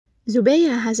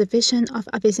Zubeya has a vision of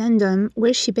Avizendum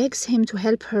where she begs him to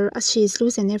help her as she is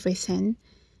losing everything.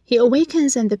 He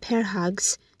awakens and the pair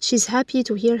hugs. She's happy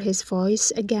to hear his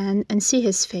voice again and see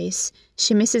his face.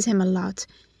 She misses him a lot.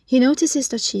 He notices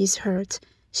that she is hurt.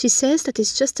 She says that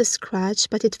it's just a scratch,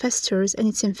 but it festers and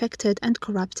it's infected and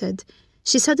corrupted.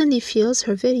 She suddenly feels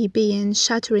her very being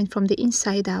shattering from the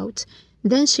inside out.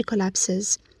 Then she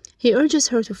collapses. He urges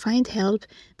her to find help,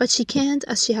 but she can't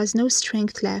as she has no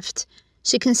strength left.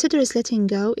 She considers letting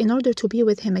go in order to be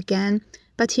with him again,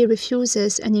 but he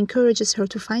refuses and encourages her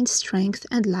to find strength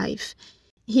and life.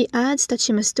 He adds that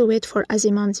she must do it for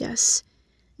Ozymandias.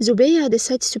 Zubeya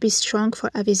decides to be strong for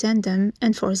Avizendum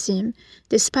and for Zim.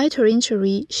 Despite her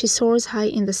injury, she soars high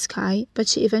in the sky, but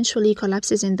she eventually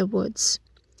collapses in the woods.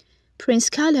 Prince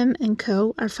Callum and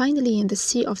co. are finally in the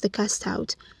Sea of the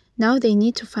Cast-Out. Now they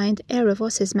need to find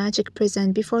Erebos' magic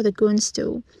prison before the goons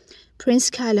do.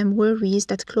 Prince Callum worries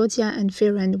that Claudia and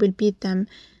Viren will beat them,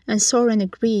 and Soren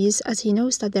agrees as he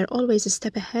knows that they're always a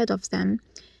step ahead of them.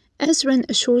 Ezran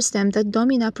assures them that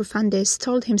Domina Profundis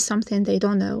told him something they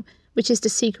don't know, which is the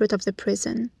secret of the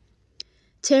prison.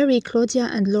 Terry, Claudia,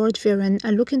 and Lord Viren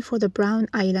are looking for the Brown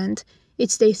Island.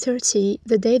 It's day 30,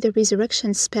 the day the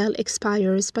resurrection spell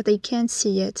expires, but they can't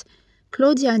see it.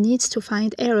 Claudia needs to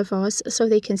find Erebos so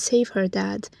they can save her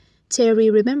dad. Terry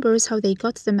remembers how they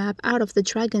got the map out of the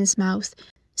dragon's mouth,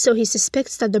 so he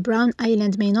suspects that the Brown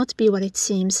Island may not be what it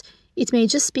seems. It may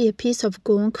just be a piece of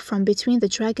gunk from between the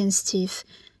dragon's teeth.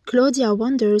 Claudia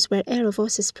wonders where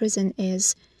Erebos' prison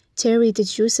is. Terry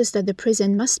deduces that the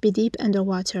prison must be deep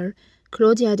underwater.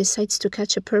 Claudia decides to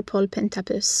catch a purple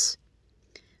pentapus.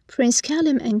 Prince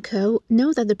Callum and co.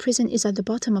 know that the prison is at the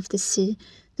bottom of the sea.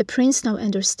 The prince now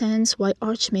understands why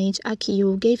Archmage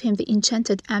Akiyu gave him the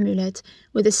enchanted amulet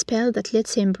with a spell that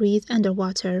lets him breathe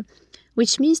underwater,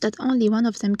 which means that only one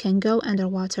of them can go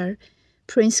underwater.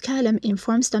 Prince Callum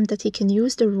informs them that he can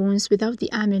use the runes without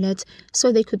the amulet,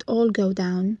 so they could all go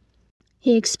down.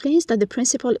 He explains that the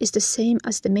principle is the same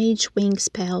as the Mage Wing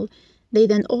spell. They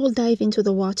then all dive into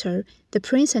the water. The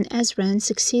prince and Ezran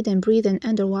succeed in breathing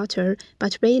underwater,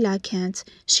 but Rayla can't.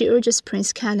 She urges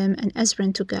Prince Callum and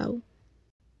Ezran to go.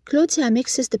 Claudia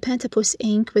mixes the pentapus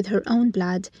ink with her own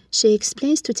blood. She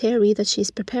explains to Terry that she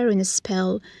is preparing a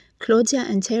spell. Claudia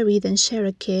and Terry then share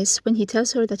a kiss when he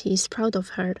tells her that he is proud of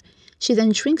her. She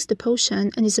then drinks the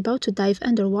potion and is about to dive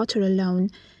underwater alone.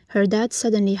 Her dad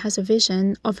suddenly has a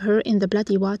vision of her in the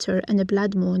bloody water and a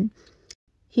blood moon.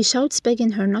 He shouts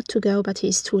begging her not to go, but he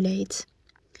is too late.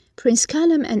 Prince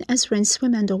Callum and Ezran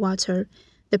swim underwater.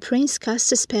 The prince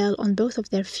casts a spell on both of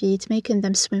their feet, making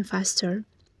them swim faster.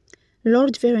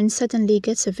 Lord Viren suddenly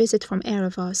gets a visit from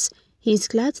Erebos. He is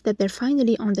glad that they're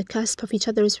finally on the cusp of each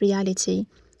other's reality.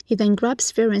 He then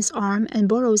grabs Viren's arm and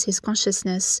borrows his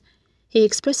consciousness. He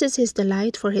expresses his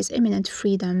delight for his imminent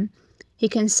freedom. He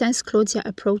can sense Claudia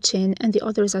approaching and the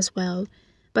others as well,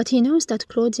 but he knows that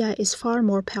Claudia is far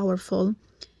more powerful.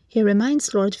 He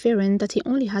reminds Lord Viren that he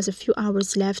only has a few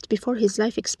hours left before his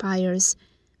life expires,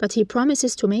 but he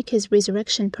promises to make his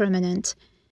resurrection permanent.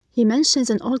 He mentions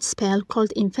an old spell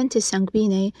called Inventis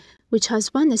Sanguine, which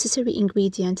has one necessary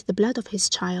ingredient, the blood of his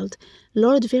child.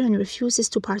 Lord Viren refuses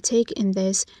to partake in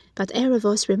this, but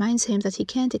Erebos reminds him that he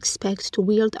can't expect to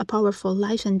wield a powerful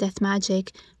life and death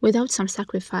magic without some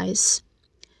sacrifice.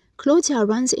 Claudia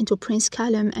runs into Prince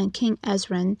Callum and King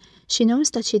Ezran. She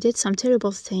knows that she did some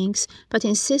terrible things, but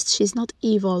insists she's not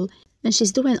evil, and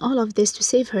she's doing all of this to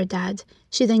save her dad.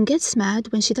 She then gets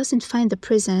mad when she doesn't find the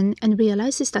prison and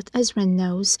realizes that Ezran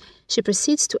knows. She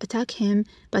proceeds to attack him,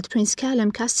 but Prince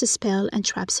Callum casts a spell and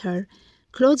traps her.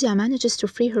 Claudia manages to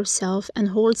free herself and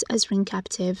holds Ezran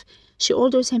captive. She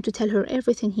orders him to tell her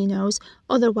everything he knows,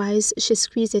 otherwise she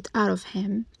squeezes it out of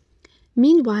him.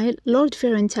 Meanwhile, Lord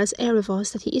Viren tells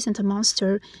Erebos that he isn't a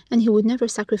monster and he would never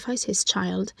sacrifice his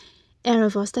child.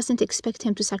 Erebos doesn't expect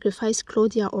him to sacrifice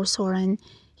Claudia or Soren.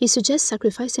 He suggests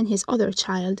sacrificing his other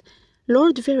child.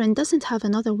 Lord Viren doesn't have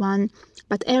another one,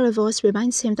 but Erebos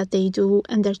reminds him that they do,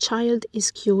 and their child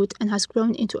is cute and has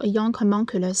grown into a young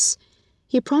homunculus.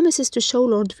 He promises to show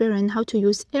Lord Viren how to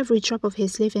use every drop of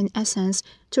his living essence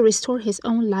to restore his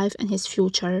own life and his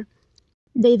future.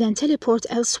 They then teleport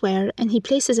elsewhere, and he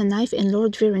places a knife in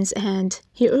Lord Viren's hand.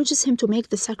 He urges him to make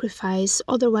the sacrifice,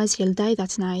 otherwise he'll die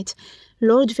that night.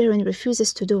 Lord Viren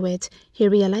refuses to do it. He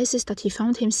realizes that he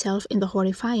found himself in the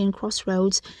horrifying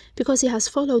crossroads because he has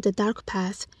followed a dark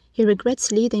path. He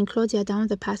regrets leading Claudia down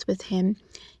the path with him.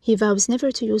 He vows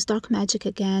never to use dark magic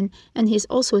again, and he's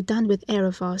also done with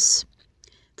Erebos.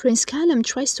 Prince Callum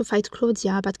tries to fight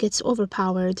Claudia but gets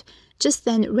overpowered. Just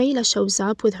then, Rayla shows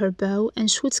up with her bow and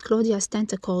shoots Claudia's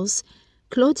tentacles.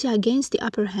 Claudia gains the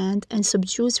upper hand and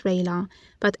subdues Rayla,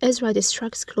 but Ezra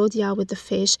distracts Claudia with the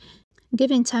fish,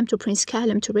 giving time to Prince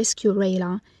Callum to rescue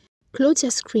Rayla. Claudia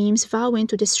screams, vowing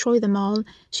to destroy them all.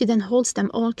 She then holds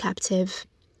them all captive.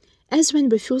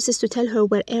 Ezren refuses to tell her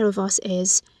where Erebos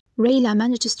is. Rayla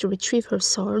manages to retrieve her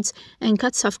swords and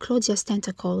cuts off Claudia's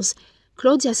tentacles.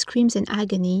 Claudia screams in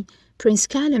agony. Prince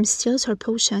Callum steals her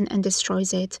potion and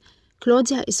destroys it.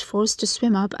 Claudia is forced to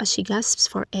swim up as she gasps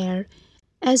for air.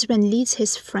 Ezren leads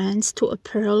his friends to a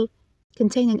pearl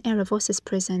contained in Erebos'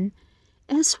 prison.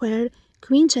 Elsewhere,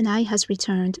 Queen Janai has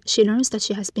returned. She learns that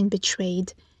she has been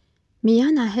betrayed.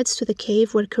 Miana heads to the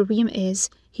cave where Karim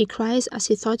is. He cries as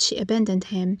he thought she abandoned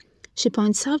him. She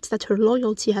points out that her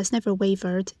loyalty has never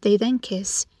wavered. They then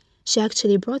kiss. She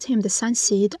actually brought him the Sun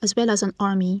Seed as well as an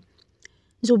army.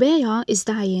 Zubeya is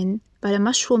dying, but a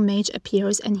mushroom mage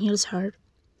appears and heals her.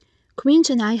 Queen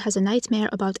Janai has a nightmare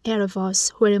about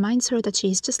Erebos, who reminds her that she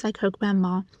is just like her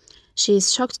grandma. She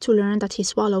is shocked to learn that he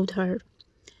swallowed her.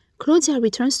 Claudia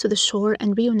returns to the shore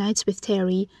and reunites with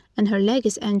Terry, and her leg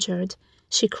is injured.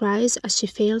 She cries as she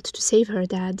failed to save her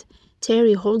dad.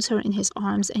 Terry holds her in his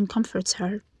arms and comforts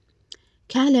her.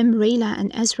 Callum, Rayla,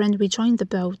 and Ezren rejoin the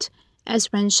boat.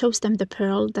 Ezren shows them the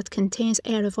pearl that contains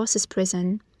Erebos'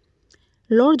 prison.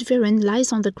 Lord Viren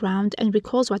lies on the ground and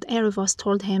recalls what Erebos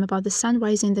told him about the sun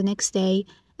rising the next day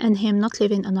and him not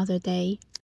living another day.